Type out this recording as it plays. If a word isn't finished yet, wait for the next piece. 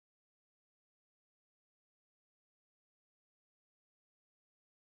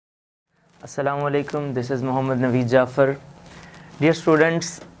अस्सलामुअलैकुम, this is Mohammad Naveed Jafar. Dear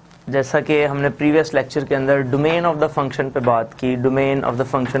students, जैसा कि हमने प्रीवियस लेक्चर के अंदर डोमेन ऑफ द फंक्शन पे बात की, डोमेन ऑफ द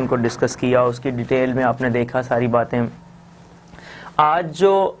फंक्शन को डिस्कस किया, उसकी डिटेल में आपने देखा सारी बातें। आज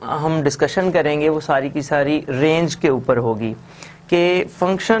जो हम डिस्कशन करेंगे वो सारी की सारी रेंज के ऊपर होगी कि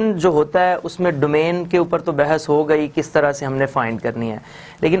फंक्शन जो होता है उसमें डोमेन के ऊपर तो बहस हो गई, किस तरह से हमने फाइंड करनी है।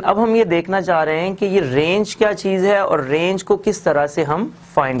 लेकिन अब हम ये देखना चाह रहे हैं कि ये रेंज क्या चीज़ है और रेंज को किस तरह से हम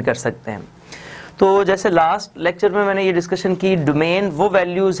फाइंड कर सकते हैं। तो जैसे लास्ट लेक्चर में मैंने ये डिस्कशन की, डोमेन वो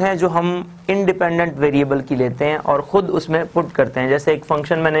वैल्यूज़ हैं जो हम इंडिपेंडेंट वेरिएबल की लेते हैं और ख़ुद उसमें पुट करते हैं। जैसे एक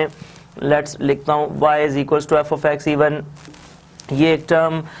फंक्शन मैंने लेट्स लिखता हूँ y is equals to F of x even, ये एक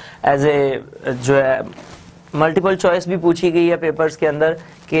टर्म एज ए जो है मल्टीपल चॉइस भी पूछी गई है पेपर्स के अंदर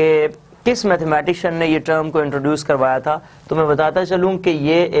कि किस मैथमेटिशियन ने ये टर्म को इंट्रोड्यूस करवाया था। तो मैं बताता चलूँ कि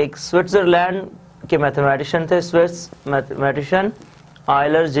ये एक स्विट्ज़रलैंड के मैथमेटिशियन थे, स्विस मैथमेटिशियन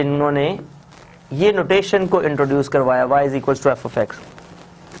आयलर, जिन्होंने ये नोटेशन को इंट्रोड्यूस करवाया y is equals to F of x.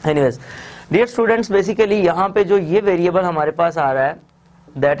 Anyways dear students, basically यहाँ पे जो ये वेरिएबल हमारे पास आ रहा है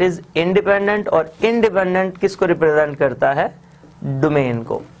दैट इज इंडिपेंडेंट, और इंडिपेंडेंट किसको रिप्रेजेंट करता है? डोमेन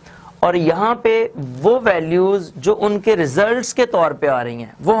को। और यहाँ पे वो वैल्यूज जो उनके रिजल्ट्स के तौर पे आ रही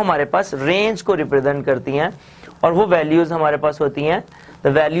हैं वो हमारे पास रेंज को रिप्रेजेंट करती हैं, और वो वैल्यूज हमारे पास होती हैं the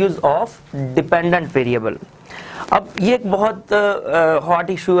values of dependent variable. अब ये एक बहुत हॉट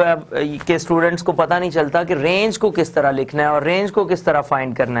इशू है कि स्टूडेंट्स को पता नहीं चलता कि रेंज को किस तरह लिखना है और रेंज को किस तरह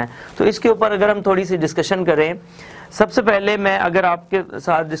फाइंड करना है। तो इसके ऊपर अगर हम थोड़ी सी डिस्कशन करें, सबसे पहले मैं अगर आपके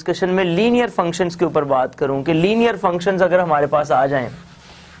साथ डिस्कशन में लीनियर फंक्शंस के ऊपर बात करूं कि लीनियर फंक्शंस अगर हमारे पास आ जाएं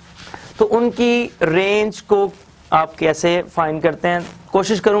तो उनकी रेंज को आप कैसे फाइंड करते हैं।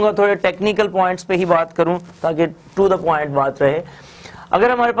 कोशिश करूंगा थोड़े टेक्निकल पॉइंट्स पे ही बात करूं ताकि टू द पॉइंट बात रहे।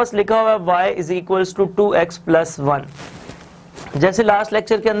 अगर हमारे पास लिखा हुआ है y is equals to 2x plus 1, जैसे लास्ट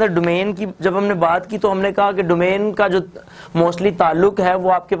लेक्चर के अंदर डोमेन की जब हमने बात की तो हमने कहा कि डोमेन का जो मोस्टली ताल्लुक है वो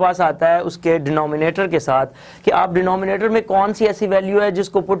आपके पास आता है उसके डिनोमिनेटर के साथ, कि आप डिनोमिनेटर में कौन सी ऐसी वैल्यू है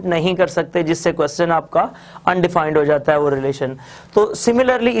जिसको पुट नहीं कर सकते, जिससे क्वेश्चन आपका अनडिफाइंड हो जाता है वो रिलेशन। तो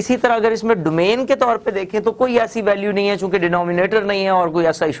सिमिलरली इसी तरह अगर इसमें डोमेन के तौर पे देखें तो कोई ऐसी वैल्यू नहीं है, चूंकि डिनोमिनेटर नहीं है और कोई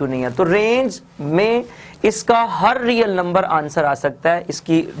ऐसा इशू नहीं है। तो रेंज में इसका हर रियल नंबर आंसर आ सकता है,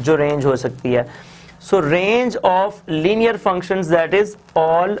 इसकी जो रेंज हो सकती है। सो range of linear functions that is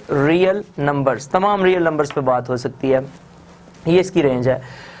all real numbers, तमाम रियल नंबर्स पे बात हो सकती है, ये इसकी रेंज है।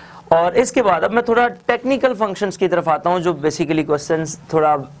 और इसके बाद अब मैं थोड़ा टेक्निकल फंक्शंस की तरफ आता हूं जो बेसिकली क्वेश्चंस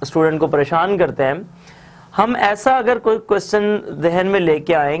थोड़ा स्टूडेंट को परेशान करते हैं। हम ऐसा अगर कोई क्वेश्चन जहन में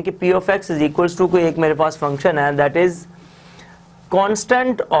लेके आए कि p of x is equals to कोई एक मेरे पास फंक्शन है दैट इज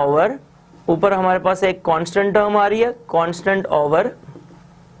कांस्टेंट ओवर, ऊपर हमारे पास एक कांस्टेंट टर्म आ रही है, कांस्टेंट ओवर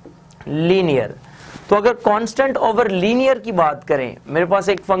लीनियर। तो अगर कांस्टेंट ओवर लीनियर की बात करें, मेरे पास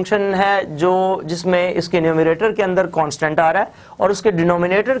एक फंक्शन है जो जिसमें इसके न्यूमरेटर के अंदर कांस्टेंट आ रहा है और उसके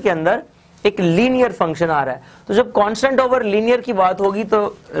डिनोमिनेटर के अंदर एक लीनियर फंक्शन आ रहा है। तो जब कांस्टेंट ओवर लीनियर की बात होगी तो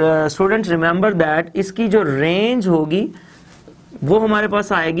स्टूडेंट्स रिमेंबर दैट इसकी जो रेंज होगी वो हमारे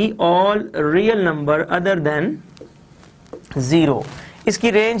पास आएगी all real number other than 0।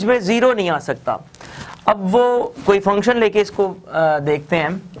 इसकी रेंज में 0 नहीं आ सकता। अब वो कोई फंक्शन लेके इसको देखते हैं।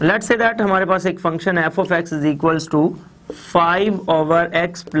 लेट्स से दैट हमारे पास एक फंक्शन है f of x is equals to 5 over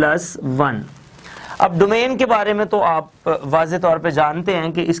x plus 1। अब डोमेन के बारे में तो आप वाज़े तौर पे जानते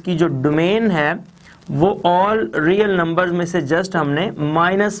हैं कि इसकी जो डोमेन है वो ऑल रियल नंबर्स में से जस्ट हमने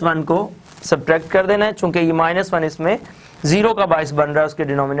 -1 को सब्ट्रैक्ट कर देना है, चूंकि ये -1 इसमें 0 का बाइस बन रहा है उसके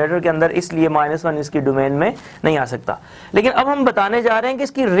डिनोमिनेटर के अंदर, इसलिए -1 इसकी डोमेन में नहीं आ सकता। लेकिन अब हम बताने जा रहे हैं कि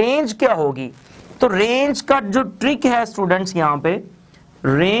इसकी रेंज क्या होगी। तो रेंज का जो ट्रिक है स्टूडेंट्स यहाँ पे,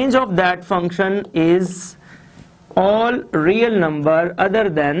 range of that function is all real number other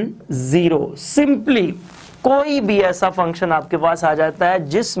than 0। Simply कोई भी ऐसा फंक्शन आपके पास आ जाता है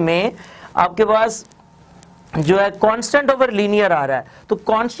जिसमें आपके पास जो है कांस्टेंट ओवर लीनियर आ रहा है, तो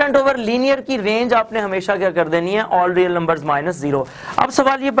कांस्टेंट ओवर लीनियर की रेंज आपने हमेशा क्या कर देनी है? All real numbers -0। अब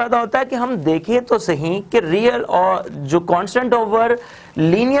सवाल ये पैदा होता है कि हम देखें तो सही कि रियल और जो कांस्टेंट ओवर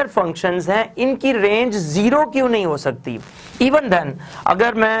लीनियर फंक्शंस हैं इनकी रेंज 0 क्यों नहीं हो सकती। इवन देन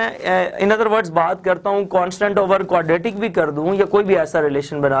अगर मैं इन अदर वर्ड्स बात करता हूं कांस्टेंट ओवर क्वाड्रेटिक भी कर दूं या कोई भी ऐसा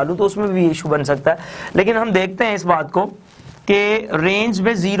रिलेशन बना लूं तो उसमें भी इशू बन सकता है। लेकिन हम देखते हैं इस बात को कि रेंज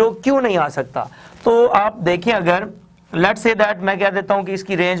में 0 क्यों नहीं आ सकता। तो आप देखें, अगर लेट्स से दैट मैं कह देता हूं कि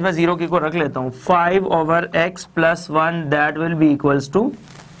इसकी रेंज में 0 की को रख लेता हूं 5 over x plus 1 that will be equals to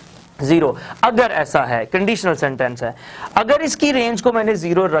 0। अगर ऐसा है, कंडीशनल सेंटेंस है, अगर इसकी रेंज को मैंने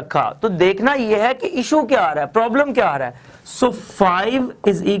 0 रखा तो देखना यह है कि इशू क्या आ रहा है, प्रॉब्लम क्या आ रहा है। सो 5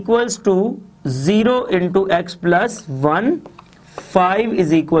 is equals to 0 into x plus 1 5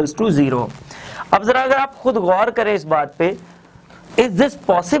 is equals to 0। अब जरा अगर आप खुद गौर करें इस बात पे, इज दिस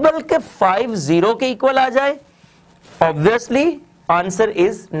पॉसिबल कि 5 0 के इक्वल आ जाए? Obviously answer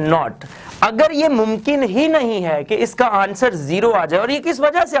is not. अगर ये मुमकिन ही नहीं है कि इसका आंसर 0 आ जाए, और ये किस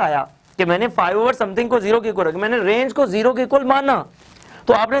वजह से आया कि मैंने 5 ओवर समथिंग को 0 के इक्वल रखा, मैंने रेंज को 0 के इक्वल माना,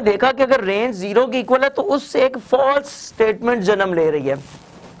 तो आपने देखा कि अगर रेंज 0 के इक्वल है तो उससे एक फॉल्स स्टेटमेंट जन्म ले रही है,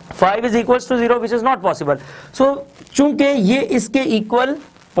 5 is equals to 0 which is not possible. सो चूंकि ये इसके इक्वल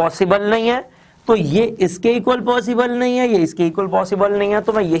पॉसिबल नहीं है, तो ये इसके इक्वल पॉसिबल नहीं है, ये इसके इक्वल पॉसिबल नहीं है,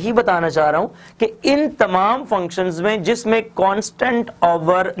 तो मैं यही बताना चाह रहा हूं कि इन तमाम फंक्शंस में जिसमें कांस्टेंट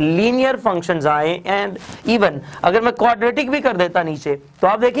ओवर लीनियर फंक्शंस आए, एंड इवन अगर मैं क्वाड्रेटिक भी कर देता नीचे, तो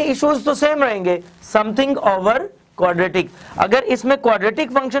आप देखें इश्यूज तो सेम रहेंगे, समथिंग ओवर क्वाड्रेटिक। अगर इसमें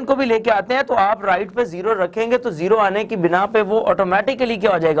क्वाड्रेटिक फंक्शन को भी लेके आते हैं तो आप राइट पे 0 रखेंगे, तो 0 आने की बिना पे वो ऑटोमेटिकली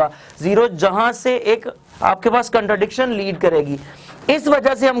क्या हो जाएगा 0, जहां से एक आपके पास कंट्राडिक्शन लीड करेगी। इस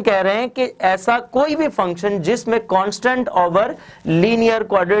वजह से हम कह रहे हैं कि ऐसा कोई भी फंक्शन जिसमें constant over linear,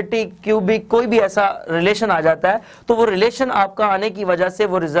 quadratic, cubic कोई भी ऐसा रिलेशन आ जाता है, तो वो रिलेशन आपका आने की वजह से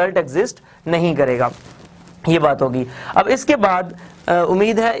वो रिजल्ट एग्जिस्ट नहीं करेगा। ये बात होगी। अब इसके बाद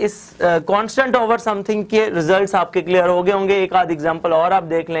उम्मीद है इस कांस्टेंट ओवर समथिंग के रिजल्ट्स आपके क्लियर हो गए होंगे। एक आध एग्जांपल और आप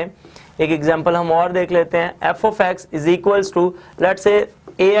देख लें, एक एग्जांपल हम और देख लेते हैं। F of x is equals to let's say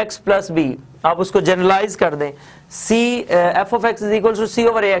A x plus B, आप उसको जनरलाइज कर दें, C F of x is equals to C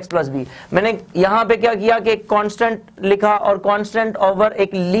over A x plus B. मैंने यहां पे क्या किया कि एक कांस्टेंट लिखा और कांस्टेंट ओवर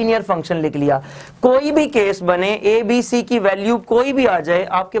एक लीनियर फंक्शन लिख लिया। कोई भी केस बने, ए बी सी की वैल्यू कोई भी आ जाए,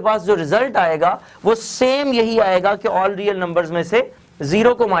 आपके पास जो रिजल्ट आएगा वो सेम यही आएगा कि ऑल रियल नंबर्स में से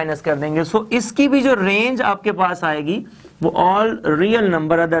 0 को माइनस कर देंगे। सो इसकी भी जो रेंज आपके पास आएगी वो all real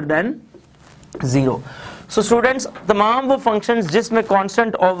number other than 0। So students, तमाम वो फंक्शंस जिसमें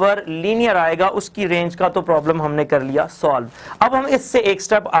कांस्टेंट ओवर लीनियर आएगा उसकी रेंज का तो प्रॉब्लम हमने कर लिया सॉल्व। अब हम इससे एक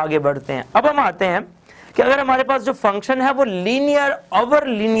स्टेप आगे बढ़ते हैं। अब हम आते हैं कि अगर हमारे पास जो फंक्शन है वो लीनियर ओवर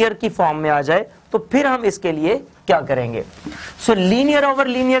लीनियर की फॉर्म में आ जाए, तो फिर हम इसके लिए क्या करेंगे। सो लीनियर ओवर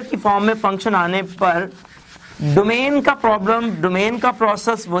लीनियर की फॉर्म में फंक्शन आने पर डोमेन का प्रॉब्लम, डोमेन का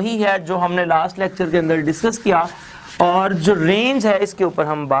प्रोसेस वही है जो हमने लास्ट लेक्चर के अंदर डिस्कस किया, और जो रेंज है इसके ऊपर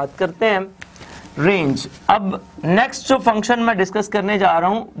हम बात करते हैं। रेंज, अब नेक्स्ट जो फंक्शन मैं डिस्कस करने जा रहा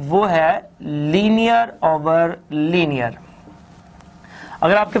हूं वो है लीनियर ओवर लीनियर।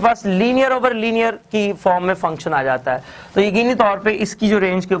 अगर आपके पास लीनियर ओवर लीनियर की फॉर्म में फंक्शन आ जाता है तो यकीनी तौर पे इसकी जो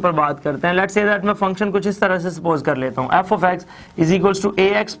रेंज के ऊपर बात करते हैं। लेट्स से दैट मैं फंक्शन कुछ इस तरह से सपोज कर लेता हूं, F of x is equals to A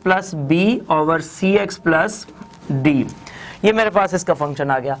x plus B over C x plus D. ये मेरे पास इसका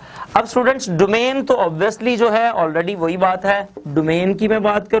फंक्शन आ गया। अब स्टूडेंट्स, डोमेन तो ऑब्वियसली जो है ऑलरेडी वही बात है। डोमेन की मैं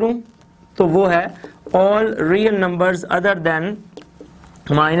बात करूं तो वो है all real numbers other than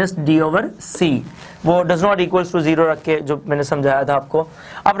minus D over सी, वो डज नॉट इक्वल्स टू 0 रख के जो मैंने समझाया था आपको।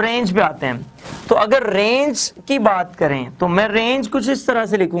 अब रेंज पे आते हैं, तो अगर रेंज की बात करें तो मैं रेंज कुछ इस तरह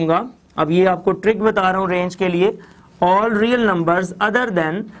से लिखूंगा। अब ये आपको ट्रिक बता रहा हूं रेंज के लिए, all real numbers other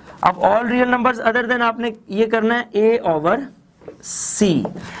than. अब all real numbers other than आपने ये करना है ए ओवर सी।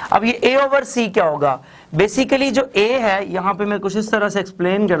 अब ये ए ओवर सी क्या होगा, बेसिकली जो ए है यहां पे मैं कुछ इस तरह से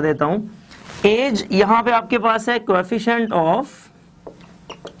एक्सप्लेन कर देता हूं। एज यहां पे आपके पास है coefficient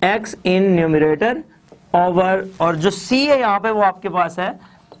of x in numerator over, और जो सी है यहां पे वो आपके पास है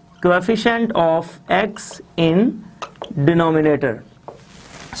coefficient of x in denominator.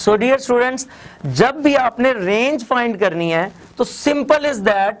 So dear students, जब भी आपने रेंज फाइंड करनी है तो simple is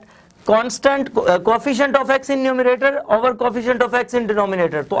that constant coefficient of x in numerator over coefficient of x in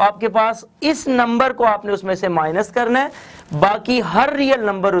denominator. तो आपके पास इस नंबर को आपने उसमें से माइनस करना है, बाकी हर रियल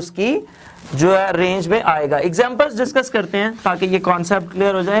नंबर उसकी जो है रेंज में आएगा। एग्जांपल्स डिस्कस करते हैं ताकि ये कॉन्सेप्ट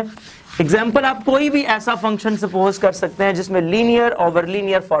क्लियर हो जाए। एग्जांपल, आप कोई भी ऐसा फंक्शन सपोज कर सकते हैं जिसमें लीनियर ओवर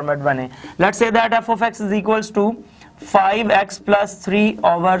लीनियर फॉर्मेट बने। Let's say that F of x is equals to 5x plus 3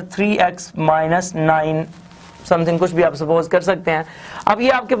 over 3x minus 9 something, कुछ भी आप सपोज कर सकते हैं। अब ये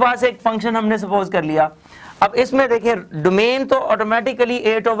आपके पास एक फंक्शन हमने सपोज कर लिया। अब इसमें देखिए डोमेन तो ऑटोमेटिकली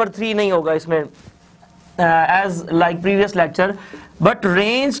 8 ओवर 3 नहीं होगा इसमें as like previous lecture, but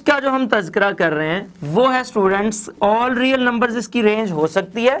range का जो हम तज़किरा कर रहे हैं वो है स्टूडेंट्स ऑल रियल नंबर्स। इसकी रेंज हो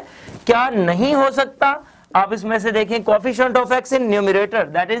सकती है, क्या नहीं हो सकता। आप इसमें से देखें coefficient of x in numerator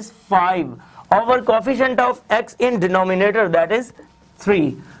that is 5 over coefficient of x in denominator that is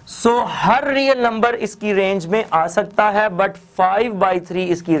 3। So her real number इसकी रेंज में आ सकता है, बट 5/3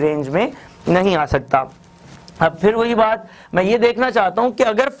 इसकी रेंज में नहीं आ सकता। अब फिर वही बात, मैं ये देखना चाहता हूं कि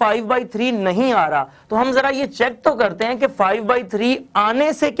अगर 5/3 नहीं आ रहा तो हम जरा ये चेक तो करते हैं कि 5/3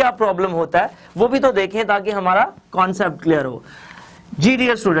 आने से क्या प्रॉब्लम होता है, वो भी तो देखें ताकि हमारा कॉन्सेप्ट क्लियर हो। जी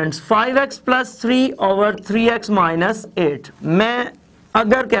dear students, 5x plus 3 over 3x minus 8, मैं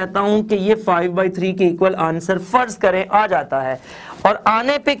अगर कहता हूं कि ये 5/3 के इक्वल आंसर फर्ज करें आ जाता है, और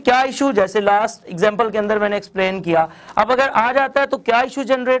आने पे क्या इशू, जैसे लास्ट एग्जांपल के अंदर मैंने एक्सप्लेन किया, अब अगर आ जाता है तो क्या इशू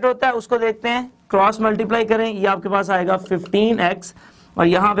जनरेट होता है उसको देखते हैं। क्रॉस मल्टीप्लाई करें, ये आपके पास आएगा 15x और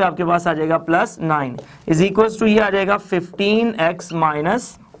यहां पे आपके पास आ जाएगा प्लस 9 इज इक्वल टू ये आ जाएगा 15x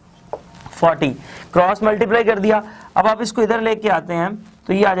माइनस 40। क्रॉस मल्टीप्लाई कर दिया, अब आप इसको इधर लेके आते हैं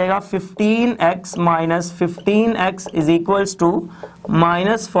तो ये आ जाएगा 15x minus 15x is equals to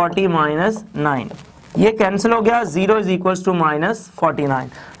minus 40 minus 9, ये कैंसिल हो गया, 0 इज इक्वल्स टू माइनस 49।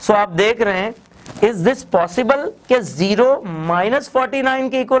 सो आप देख रहे हैं, इज दिस पॉसिबल कि 0 माइनस 49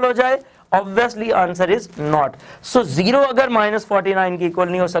 के इक्वल हो जाए? Obviously answer is not. सो 0 अगर माइनस 49 के इक्वल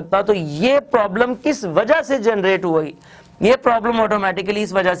नहीं हो सकता तो ये प्रॉब्लम किस वजह से जनरेट हुई? ये प्रॉब्लम ऑटोमेटिकली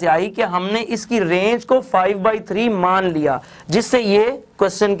इस वजह से आई कि हमने इसकी रेंज को 5/3 मान लिया, जिससे ये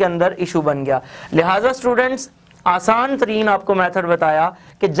क्वेश्चन के अंदर इशू बन गया। लिहाजा स्टूडेंट्स, आसान तरीन आपको मेथड बताया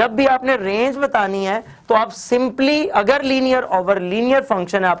कि जब भी आपने रेंज बतानी है तो आप सिंपली, अगर लीनियर ओवर लीनियर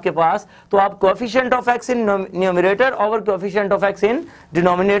फंक्शन है आपके पास, तो आप coefficient of x in numerator over coefficient of x in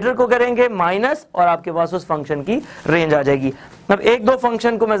denominator को करेंगे माइनस, और आपके पास उस फंक्शन की रेंज आ जाएगी। अब एक दो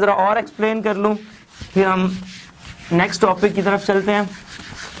फंक्शन को मैं जरा और एक्सप्लेन कर लूं, फिर हम नेक्स्ट टॉपिक की तरफ चलते हैं।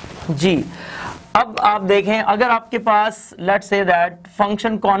 जी, अब आप देखें, अगर आपके पास let's say that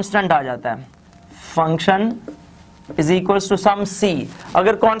function constant आ जाता है, function is equals to some c,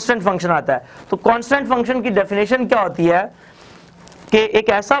 अगर कांस्टेंट फंक्शन आता है तो कांस्टेंट फंक्शन की डेफिनेशन क्या होती है कि एक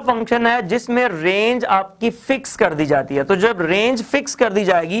ऐसा फंक्शन है जिसमें रेंज आपकी फिक्स कर दी जाती है। तो जब रेंज फिक्स कर दी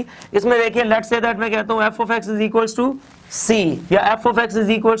जाएगी, इसमें देखिए लेट्स से दैट मैं कहता हूं f of x is equals to c या f of x is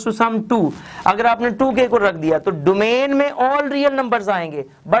equals to some 2, अगर आपने 2 के को रख दिया तो डोमेन में ऑल रियल नंबर्स आएंगे,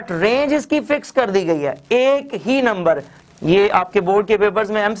 बट रेंज इसकी फिक्स कर दी गई है, एक ही नंबर। ये आपके बोर्ड के पेपर्स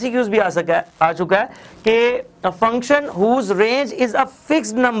में एमसीक्यूज भी आ चुका है कि function whose range is a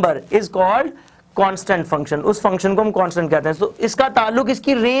fixed number is called constant function, उस फंक्शन को हम कांस्टेंट कहते हैं। तो इसका ताल्लुक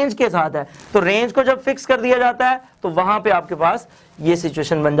इसकी रेंज के साथ है, तो रेंज को जब फिक्स कर दिया जाता है तो वहां पे आपके पास ये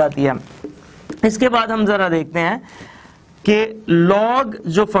सिचुएशन बन जाती है। इसके बाद हम जरा देखते हैं कि लॉग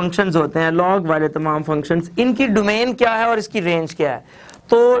जो फंक्शंस होते हैं, लॉग वाले तमाम फंक्शंस, इनकी डोमेन क्या है और इसकी रेंज क्या है।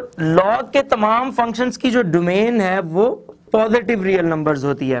 तो लॉग के तमाम फंक्शंस की जो डोमेन है वो पॉजिटिव रियल नंबर्स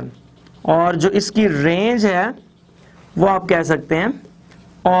होती है, और जो इसकी रेंज है वो आप कह सकते हैं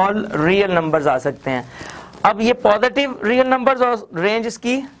ऑल रियल नंबर्स आ सकते हैं। अब ये पॉजिटिव रियल नंबर्स और रेंज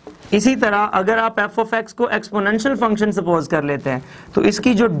इसकी, इसी तरह अगर आप f of x को एक्सपोनेंशियल फंक्शन सपोज कर लेते हैं तो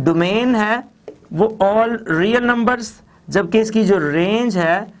इसकी जो डोमेन है वो ऑल रियल नंबर्स, जबकि इसकी जो रेंज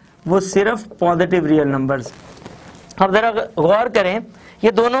है वो सिर्फ पॉजिटिव रियल नंबर्स। अब जरा गौर करें,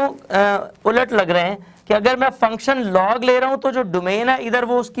 ये दोनों उलट लग रहे हैं कि अगर मैं फंक्शन लॉग ले रहा हूं तो जो डोमेन है इधर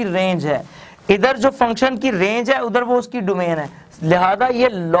वो उसकी रेंज है, इधर जो फंक्शन की रेंज है उधर वो उसकी डोमेन है। लिहाजा ये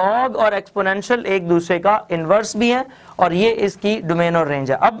लॉग और एक्सपोनेंशियल एक दूसरे का इनवर्स भी है, और ये इसकी डोमेन और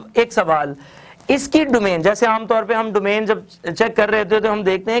रेंज है। अब एक सवाल, इसकी डोमेन, जैसे आमतौर पे हम डोमेन जब चेक कर रहे थे तो हम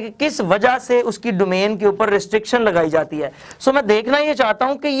देखते हैं कि किस वजह से उसकी डोमेन के ऊपर रिस्ट्रिक्शन लगाई जाती है। सो मैं देखना ये चाहता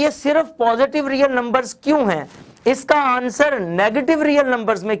हूं कि ये सिर्फ पॉजिटिव रियल नंबर्स क्यों हैं, इसका आंसर नेगेटिव रियल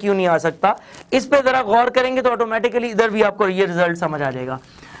नंबर्स में क्यों नहीं आ सकता। इस पे जरा गौर करेंगे तो ऑटोमेटिकली इधर भी आपको ये रिजल्ट समझ आ जाएगा।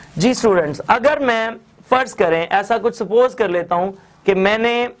 जी स्टूडेंट्स, अगर मैं फर्ज करें ऐसा कुछ सपोज कर लेता हूं कि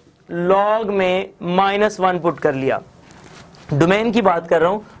मैंने लॉग में -1 पुट कर लिया, डोमेन की बात कर रहा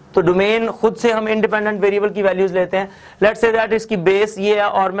हूं, तो डोमेन खुद से हम इंडिपेंडेंट वेरिएबल की वैल्यूज लेते हैं। लेट्स से दैट इसकी बेस ये है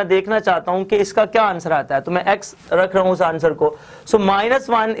और मैं देखना चाहता हूं कि इसका क्या आंसर आता है, तो मैं x रख रहा हूं उस आंसर को। सो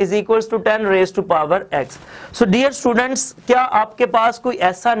 -1 is equals to 10 raise to power x। So dear students, क्या आपके पास कोई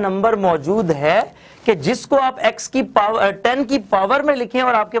ऐसा नंबर मौजूद है कि जिसको आप x की पावर 10 की पावर में लिखें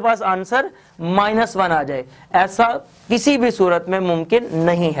और आपके पास आंसर -1 आ जाए? ऐसा किसी भी सूरत में मुमकिन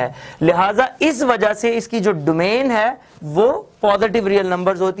नहीं है। लिहाजा इस वजह से इसकी जो डोमेन है वो पॉजिटिव रियल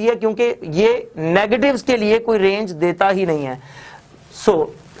नंबर्स होती है, क्योंकि ये नेगेटिव्स के लिए कोई रेंज देता ही नहीं है।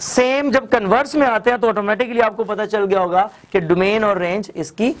 सो सेम जब कन्वर्स में आते हैं तो ऑटोमेटिकली आपको पता चल गया होगा कि डोमेन और रेंज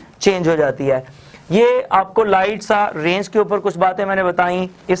इसकी चेंज हो जाती है। ये आपको लाइट सा रेंज के ऊपर कुछ बातें मैंने बताई।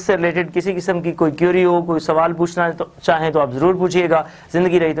 इससे रिलेटेड किसी किस्म की कोई क्यूरी हो, कोई सवाल पूछना चाहें तो आप जरूर पूछिएगा।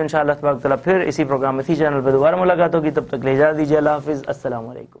 जिंदगी रही तो इंशाअल्लाह तबारक तआला फिर इसी प्रोग्राम में इसी चैनल पर दोबारा मुलाकात होगी। तब तक ले इजाज़त दीजिए। अल्लाह हाफिज़। अस्सलाम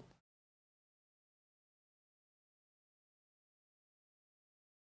वालेकुम।